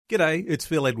G'day, it's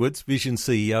Phil Edwards, Vision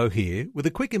CEO here, with a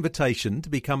quick invitation to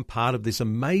become part of this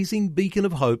amazing beacon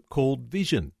of hope called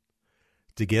Vision.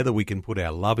 Together we can put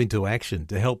our love into action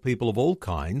to help people of all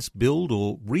kinds build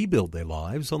or rebuild their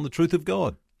lives on the truth of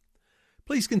God.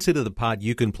 Please consider the part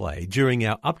you can play during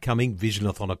our upcoming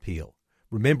Visionathon appeal,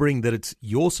 remembering that it's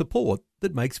your support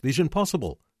that makes Vision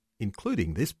possible,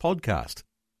 including this podcast.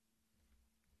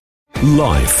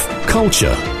 Life,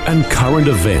 culture and current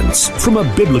events from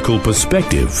a biblical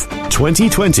perspective.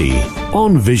 2020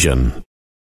 on Vision.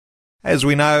 As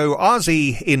we know,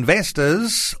 Aussie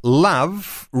investors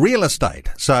love real estate.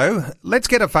 So let's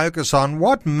get a focus on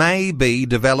what may be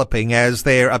developing as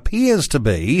there appears to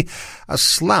be a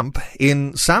slump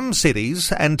in some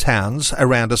cities and towns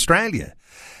around Australia.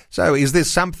 So is this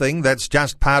something that's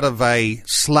just part of a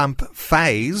slump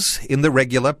phase in the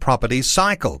regular property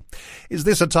cycle? Is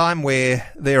this a time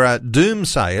where there are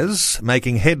doomsayers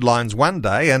making headlines one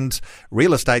day and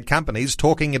real estate companies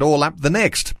talking it all up the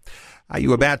next? Are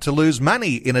you about to lose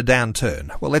money in a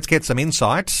downturn? Well, let's get some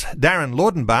insights. Darren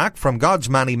Laudenbach from God's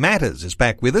Money Matters is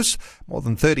back with us. More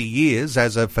than 30 years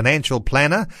as a financial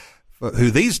planner,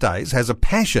 who these days has a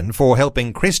passion for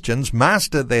helping Christians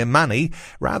master their money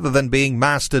rather than being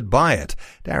mastered by it.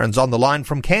 Darren's on the line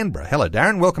from Canberra. Hello,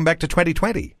 Darren. Welcome back to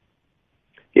 2020.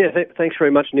 Yeah, thanks very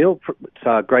much, Neil.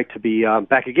 It's great to be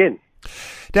back again.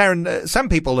 Darren, some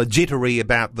people are jittery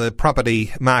about the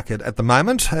property market at the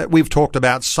moment. We've talked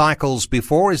about cycles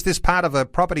before. Is this part of a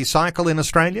property cycle in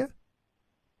Australia?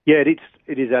 Yeah,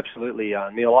 it is absolutely,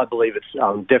 Neil. I believe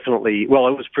it's definitely, well,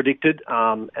 it was predicted,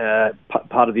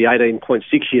 part of the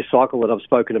 18.6-year cycle that I've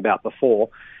spoken about before,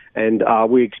 and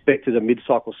we expected a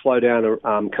mid-cycle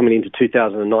slowdown coming into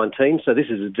 2019, so this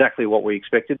is exactly what we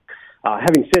expected.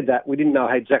 Having said that, we didn't know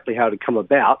exactly how it would come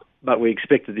about, but we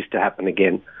expected this to happen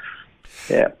again.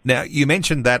 Yeah. Now, you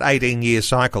mentioned that 18-year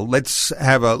cycle. Let's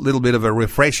have a little bit of a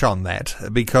refresh on that,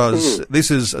 because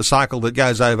this is a cycle that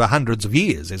goes over hundreds of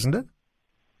years, isn't it?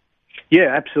 Yeah,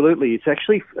 absolutely. It's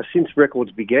actually since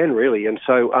records began, really. And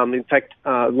so, in fact,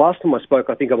 last time I spoke,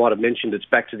 I think I might have mentioned it's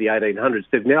back to the 1800s.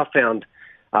 They've now found,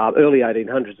 early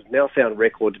 1800s, have now found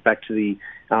records back to the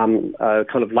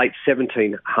kind of late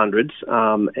 1700s,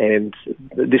 and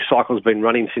this cycle's been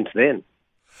running since then.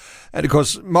 And, of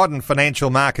course, modern financial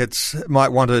markets might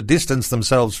want to distance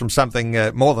themselves from something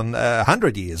more than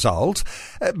 100 years old.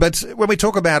 But when we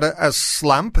talk about a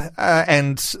slump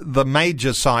and the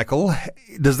major cycle,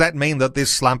 does that mean that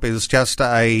this slump is just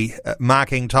a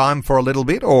marking time for a little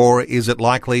bit, or is it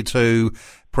likely to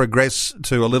progress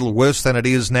to a little worse than it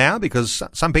is now? Because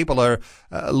some people are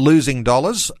losing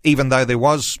dollars, even though there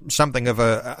was something of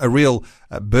a real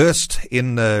burst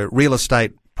in real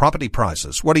estate property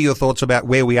prices. What are your thoughts about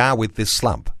where we are with this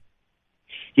slump?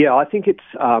 Yeah, I think it's,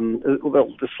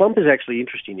 the slump is actually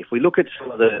interesting. If we look at some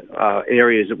of the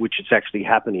areas at which it's actually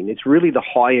happening, it's really the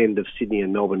high end of Sydney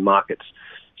and Melbourne markets.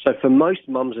 So for most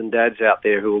mums and dads out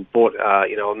there who have bought,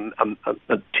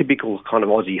 a typical kind of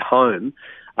Aussie home,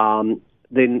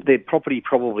 then their property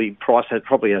price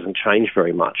hasn't changed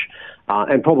very much,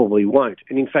 and probably won't.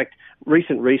 And in fact,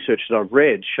 recent research that I've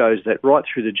read shows that right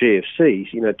through the GFC,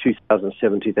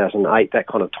 2007, 2008, that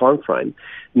kind of time frame,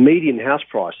 median house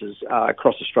prices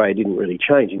across Australia didn't really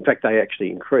change. In fact, they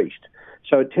actually increased.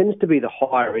 So it tends to be the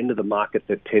higher end of the market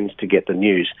that tends to get the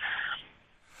news.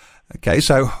 Okay,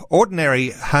 so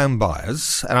ordinary home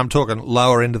buyers, and I'm talking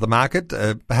lower end of the market,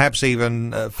 perhaps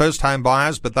even first home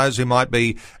buyers, but those who might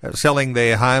be selling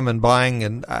their home and buying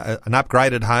an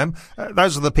upgraded home,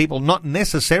 those are the people not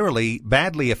necessarily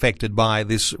badly affected by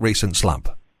this recent slump.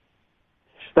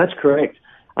 That's correct.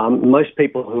 Most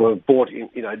people who have bought,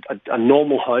 a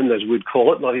normal home, as we'd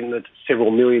call it, not in the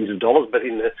several millions of dollars, but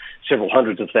in the several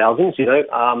hundreds of thousands,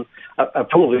 are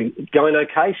probably going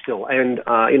okay still. And,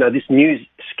 this news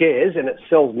scares and it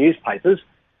sells newspapers,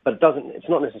 but it's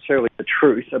not necessarily the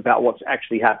truth about what's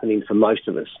actually happening for most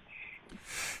of us.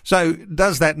 So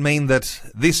does that mean that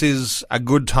this is a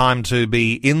good time to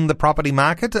be in the property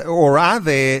market, or are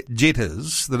there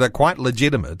jitters that are quite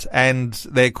legitimate and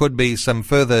there could be some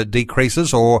further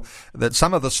decreases, or that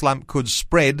some of the slump could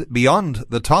spread beyond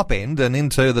the top end and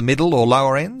into the middle or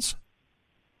lower ends?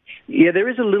 Yeah, there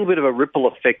is a little bit of a ripple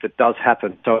effect that does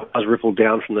happen, so it does ripple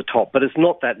down from the top, but it's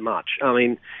not that much. I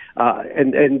mean,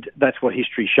 and that's what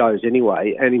history shows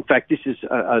anyway. And in fact, this is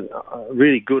a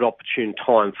really good opportune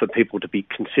time for people to be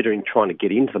considering trying to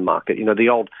get into the market. The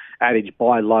old adage,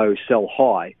 buy low, sell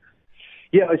high.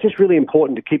 Yeah, it's just really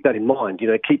important to keep that in mind.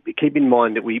 Keep in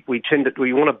mind that we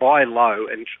want to buy low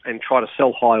and try to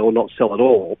sell high or not sell at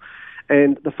all.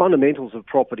 And the fundamentals of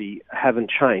property haven't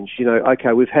changed.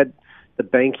 Okay, we've had the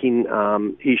banking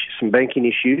some banking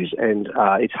issues, and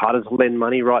it's harder to lend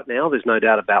money right now. There's no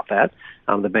doubt about that.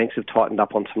 The banks have tightened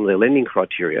up on some of their lending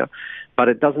criteria, but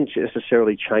it doesn't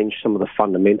necessarily change some of the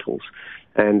fundamentals.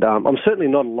 And I'm certainly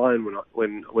not alone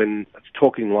when it's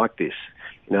talking like this.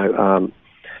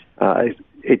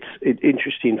 It's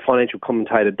interesting. Financial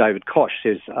commentator David Koch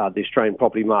says the Australian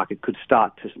property market could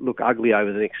start to look ugly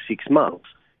over the next 6 months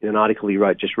in an article he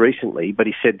wrote just recently. But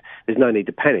he said there's no need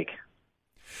to panic.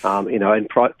 And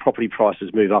property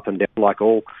prices move up and down like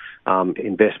all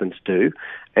investments do,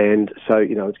 and so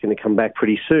it's going to come back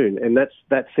pretty soon. And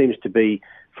that seems to be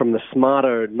from the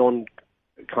smarter,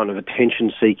 kind of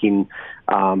attention-seeking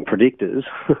predictors,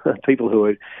 people who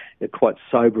are quite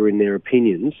sober in their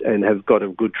opinions and have got a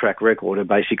good track record, are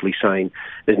basically saying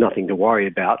there's nothing to worry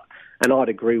about. And I'd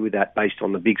agree with that based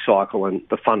on the big cycle and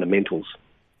the fundamentals.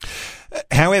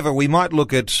 However, we might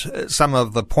look at some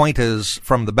of the pointers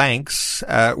from the banks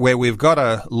where we've got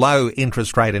a low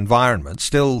interest rate environment,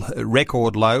 still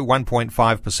record low,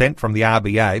 1.5% from the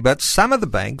RBA, but some of the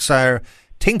banks are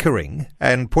tinkering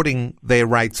and putting their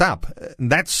rates up.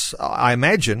 That's, I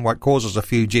imagine, what causes a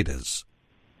few jitters.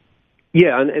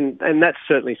 Yeah, and that's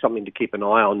certainly something to keep an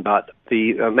eye on, but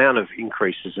the amount of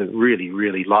increases are really,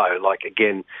 really low. Like,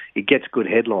 again, it gets good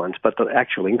headlines, but the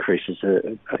actual increases are,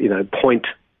 0.2%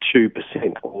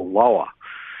 or lower.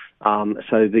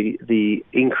 So the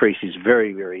increase is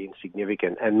very, very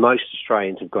insignificant, and most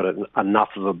Australians have got enough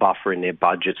of a buffer in their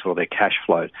budgets or their cash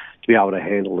flow to be able to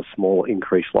handle a small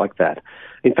increase like that.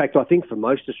 In fact, I think for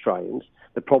most Australians,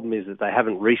 the problem is that they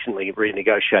haven't recently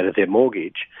renegotiated their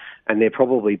mortgage, and they're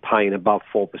probably paying above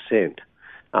 4%.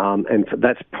 And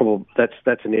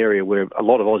that's an area where a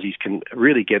lot of Aussies can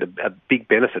really get a big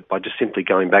benefit by just simply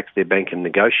going back to their bank and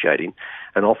negotiating.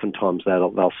 And oftentimes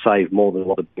they'll save more than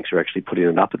what the banks are actually putting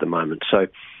it up at the moment. So,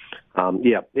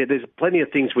 there's plenty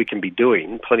of things we can be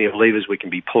doing, plenty of levers we can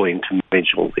be pulling to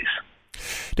manage all this.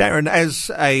 Darren,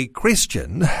 as a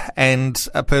Christian and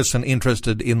a person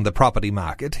interested in the property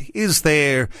market, is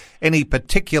there any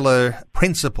particular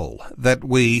principle that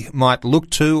we might look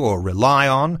to or rely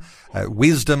on,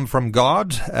 wisdom from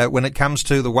God, when it comes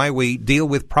to the way we deal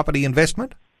with property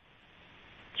investment?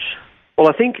 Well,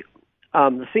 I think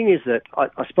the thing is that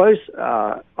I suppose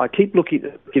I keep looking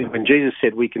at when Jesus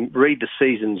said we can read the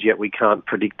seasons, yet we can't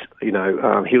predict. He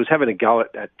was having a go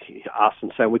at us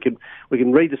and saying we can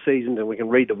read the seasons and we can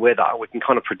read the weather. We can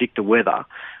kind of predict the weather,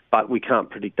 but we can't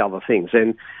predict other things.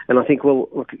 And I think, well,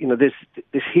 look, there's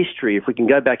this history. If we can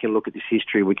go back and look at this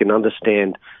history, we can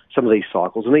understand some of these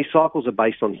cycles. And these cycles are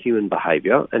based on human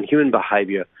behaviour, and human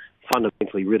behaviour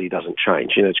fundamentally really doesn't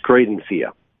change. It's greed and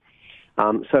fear.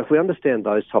 So if we understand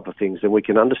those type of things, then we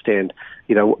can understand,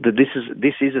 that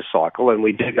this is a cycle, and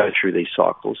we do go through these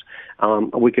cycles.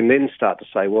 We can then start to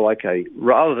say, well, okay,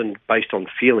 rather than based on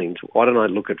feelings, why don't I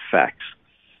look at facts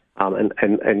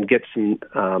and get some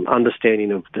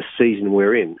understanding of the season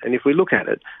we're in? And if we look at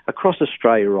it across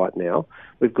Australia right now,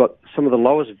 we've got some of the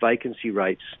lowest vacancy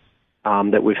rates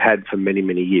that we've had for many,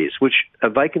 many years. Which a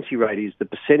vacancy rate is the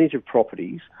percentage of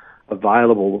properties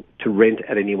available to rent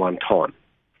at any one time.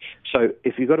 So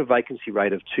if you've got a vacancy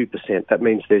rate of 2%, that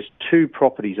means there's 2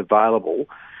 properties available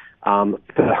per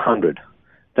 100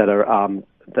 that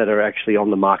are actually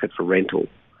on the market for rental.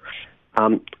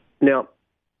 Now,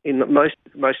 in most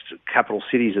capital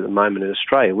cities at the moment in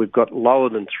Australia, we've got lower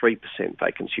than 3%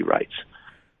 vacancy rates.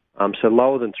 So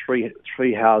lower than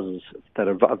three houses that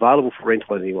are available for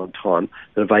rental at any one time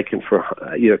that are vacant for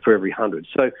every 100.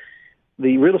 So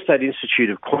the Real Estate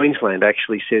Institute of Queensland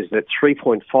actually says that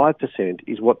 3.5%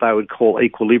 is what they would call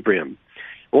equilibrium.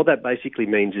 What that basically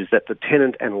means is that the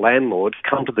tenant and landlord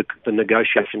come to the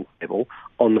negotiation table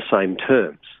on the same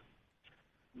terms.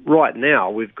 Right now,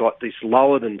 we've got this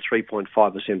lower than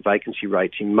 3.5% vacancy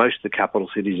rates in most of the capital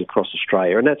cities across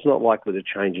Australia, and that's not likely to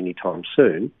change anytime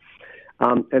soon.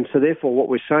 And so therefore, what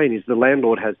we're saying is the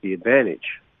landlord has the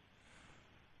advantage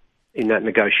in that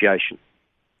negotiation.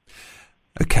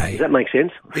 Okay. Does that make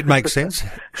sense? It makes sense,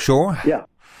 sure. Yeah.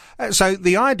 So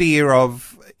the idea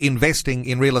of investing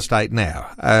in real estate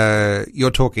now,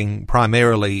 you're talking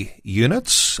primarily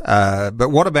units, but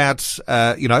what about,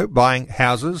 buying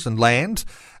houses and land?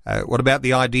 What about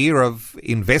the idea of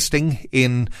investing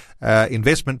in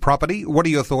investment property? What are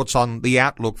your thoughts on the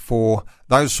outlook for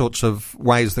those sorts of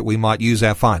ways that we might use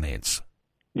our finance?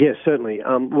 Yes, certainly.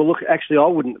 Well, look, actually, I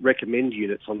wouldn't recommend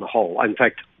units on the whole. In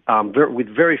fact, with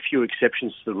very few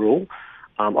exceptions to the rule,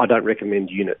 I don't recommend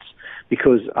units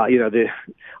because,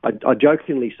 I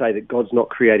jokingly say that God's not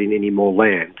creating any more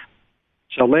land.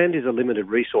 So land is a limited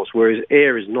resource, whereas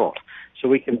air is not. So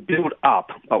we can build up,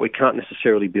 but we can't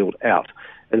necessarily build out.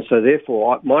 And so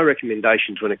therefore, my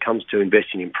recommendations when it comes to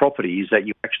investing in property is that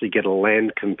you actually get a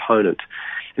land component.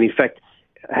 And in fact,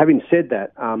 having said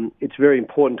that, it's very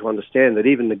important to understand that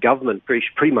even the government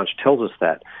pretty much tells us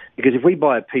that. Because if we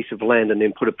buy a piece of land and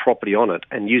then put a property on it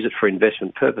and use it for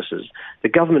investment purposes, the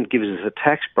government gives us a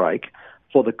tax break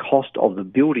for the cost of the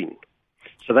building.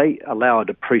 So they allow a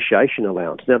depreciation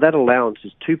allowance. Now, that allowance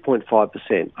is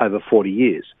 2.5% over 40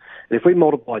 years. And if we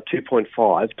multiply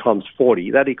 2.5 times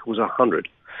 40, that equals 100.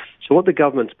 So what the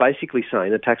government's basically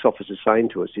saying, the tax office is saying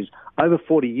to us, is over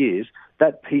 40 years,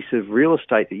 that piece of real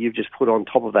estate that you've just put on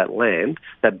top of that land,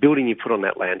 that building you put on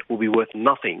that land, will be worth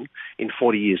nothing in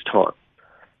 40 years' time.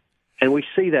 And we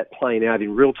see that playing out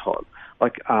in real time.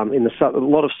 Like in a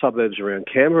lot of suburbs around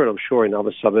Canberra, and I'm sure in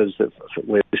other suburbs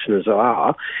where listeners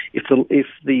are, if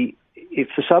the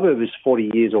suburb is 40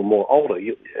 years or more older,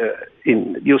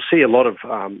 you'll see a lot of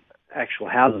actual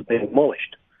houses being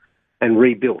demolished and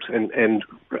rebuilt, and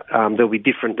there'll be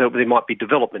different. There might be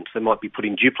developments. They might be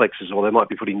putting duplexes, or they might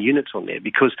be putting units on there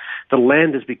because the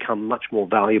land has become much more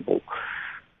valuable.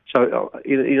 So,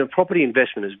 in a property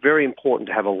investment, it's very important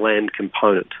to have a land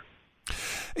component.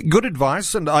 Good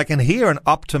advice, and I can hear an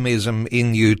optimism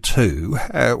in you too,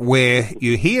 where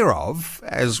you hear of,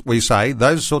 as we say,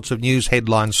 those sorts of news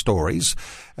headline stories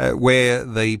where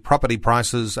the property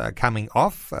prices are coming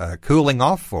off, cooling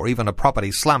off, or even a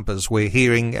property slump, as we're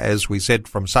hearing, as we said,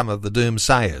 from some of the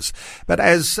doomsayers. But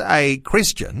as a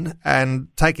Christian and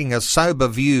taking a sober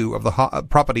view of the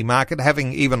property market,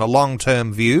 having even a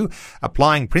long-term view,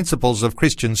 applying principles of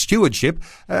Christian stewardship,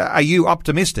 are you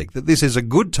optimistic that this is a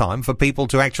good time for people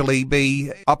to actually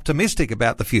be optimistic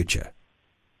about the future?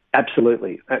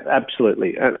 Absolutely.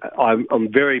 I'm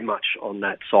very much on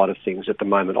that side of things at the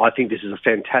moment. I think this is a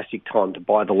fantastic time to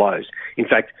buy the lows. In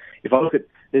fact, if I look at,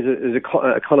 there's an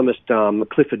economist,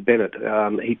 Clifford Bennett,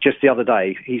 he just the other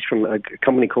day, he's from a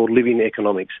company called Living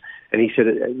Economics, and he said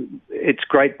it's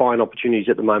great buying opportunities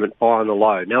at the moment, buy on the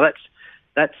low. Now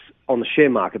that's on the share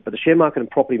market, but the share market and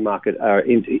property market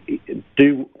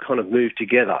do kind of move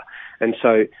together. And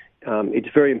so it's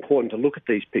very important to look at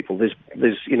these people. There's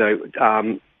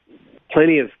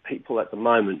plenty of people at the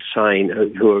moment saying,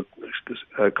 who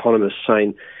are economists,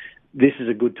 saying this is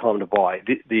a good time to buy.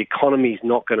 The economy is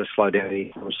not going to slow down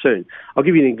anytime soon. I'll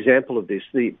give you an example of this.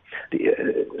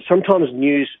 Sometimes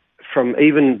news from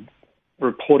even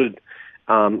reportedly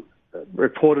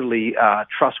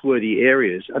trustworthy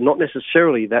areas are not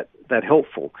necessarily that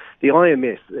helpful. The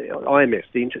IMF,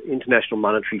 the International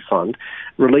Monetary Fund,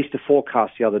 released a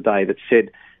forecast the other day that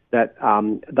said that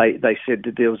they said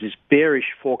that there was this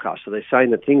bearish forecast. So they're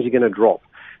saying that things are going to drop.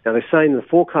 Now they're saying the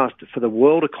forecast for the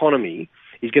world economy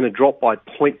is going to drop by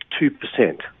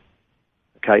 0.2%.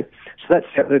 Okay, so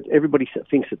everybody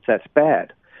thinks that's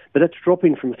bad, but that's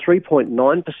dropping from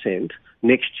 3.9%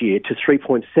 next year to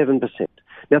 3.7%.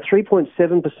 Now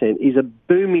 3.7% is a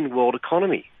booming world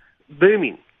economy,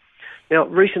 booming. Now,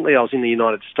 recently I was in the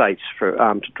United States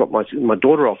to drop my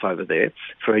daughter off over there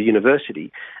for her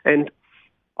university, and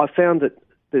I found that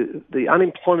the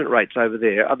unemployment rates over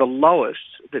there are the lowest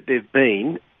that they've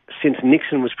been since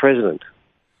Nixon was president.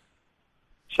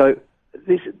 So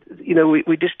this,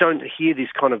 we just don't hear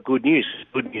this kind of good news.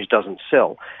 Good news doesn't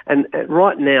sell. And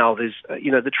right now, there's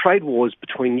the trade wars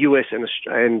between US and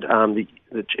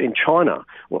China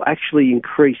will actually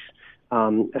increase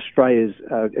Australia's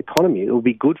economy. It will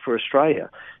be good for Australia.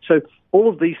 So all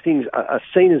of these things are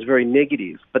seen as very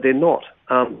negative, but they're not.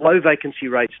 Low vacancy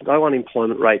rates, low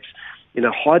unemployment rates,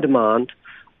 high demand,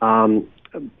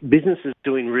 businesses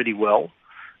doing really well,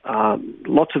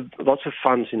 lots of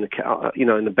funds in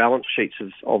the balance sheets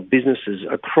of businesses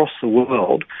across the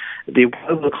world. The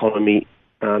global economy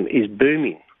is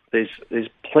booming. There's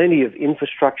plenty of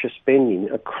infrastructure spending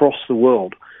across the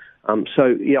world.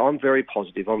 So, I'm very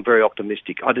positive. I'm very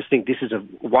optimistic. I just think this is a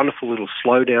wonderful little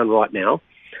slowdown right now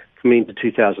coming into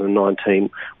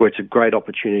 2019 where it's a great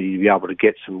opportunity to be able to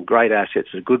get some great assets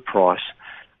at a good price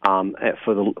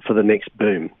for the next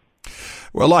boom.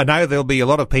 Well, I know there'll be a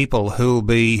lot of people who'll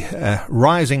be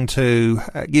rising to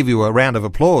give you a round of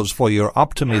applause for your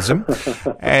optimism.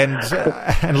 And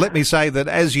let me say that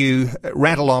as you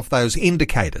rattle off those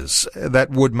indicators that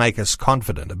would make us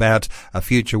confident about a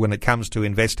future when it comes to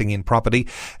investing in property,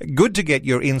 good to get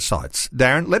your insights.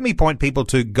 Darren, let me point people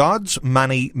to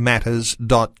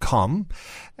godsmoneymatters.com.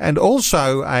 And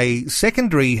also a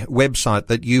secondary website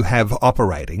that you have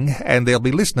operating, and there'll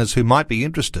be listeners who might be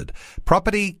interested,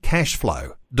 propertycashflow.com.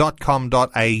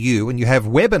 and you have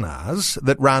webinars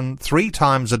that run 3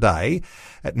 times a day,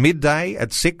 at midday,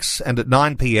 at 6 and at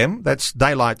 9 p.m. That's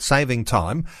daylight saving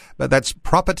time, but that's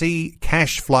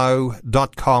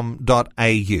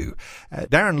propertycashflow.com.au.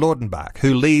 Darren Laudenbach,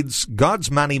 who leads God's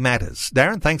Money Matters.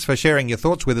 Darren, thanks for sharing your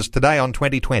thoughts with us today on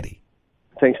 2020.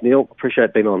 Thanks, Neil.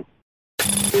 Appreciate being on.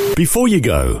 Before you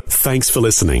go, thanks for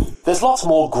listening. There's lots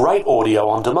more great audio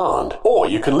on demand, or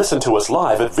you can listen to us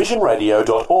live at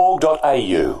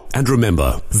visionradio.org.au. And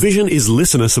remember, Vision is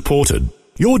listener supported.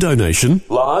 Your donation,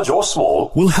 large or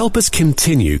small, will help us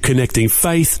continue connecting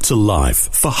faith to life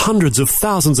for hundreds of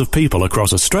thousands of people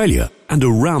across Australia and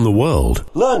around the world.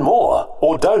 Learn more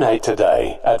or donate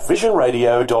today at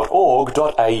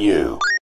visionradio.org.au.